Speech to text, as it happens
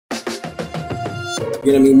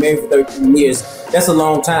You know what I mean? Married for 13 years. That's a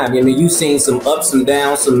long time. I mean, you've seen some ups, some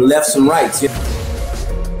downs, some lefts, some rights.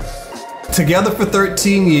 Together for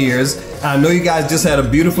 13 years. I know you guys just had a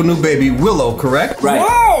beautiful new baby, Willow, correct? Right.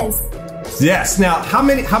 Yes. Yes. Now, how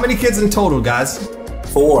many kids in total, guys?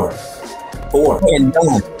 Four. And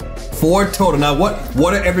done. 4 total. Now,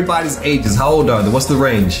 what are everybody's ages? How old are they? What's the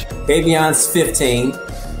range? Davion's 15.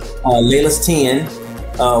 Layla's 10.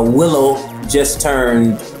 Willow just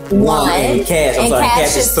turned 1. And Cash,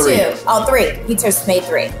 Cash is 3. 2. Oh, 3. He just made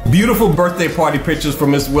 3. Beautiful birthday party pictures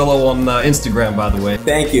from Miss Willow on Instagram, by the way.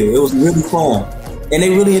 Thank you. It was really fun. And they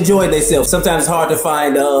really enjoyed themselves. Sometimes it's hard to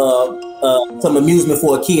find some amusement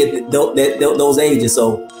for a kid those ages.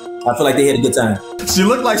 So I feel like they had a good time. She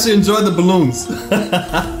looked like she enjoyed the balloons.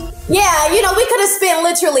 Yeah, you know, we could have spent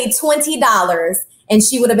literally $20 and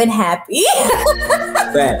she would have been happy.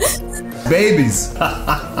 Facts. Babies.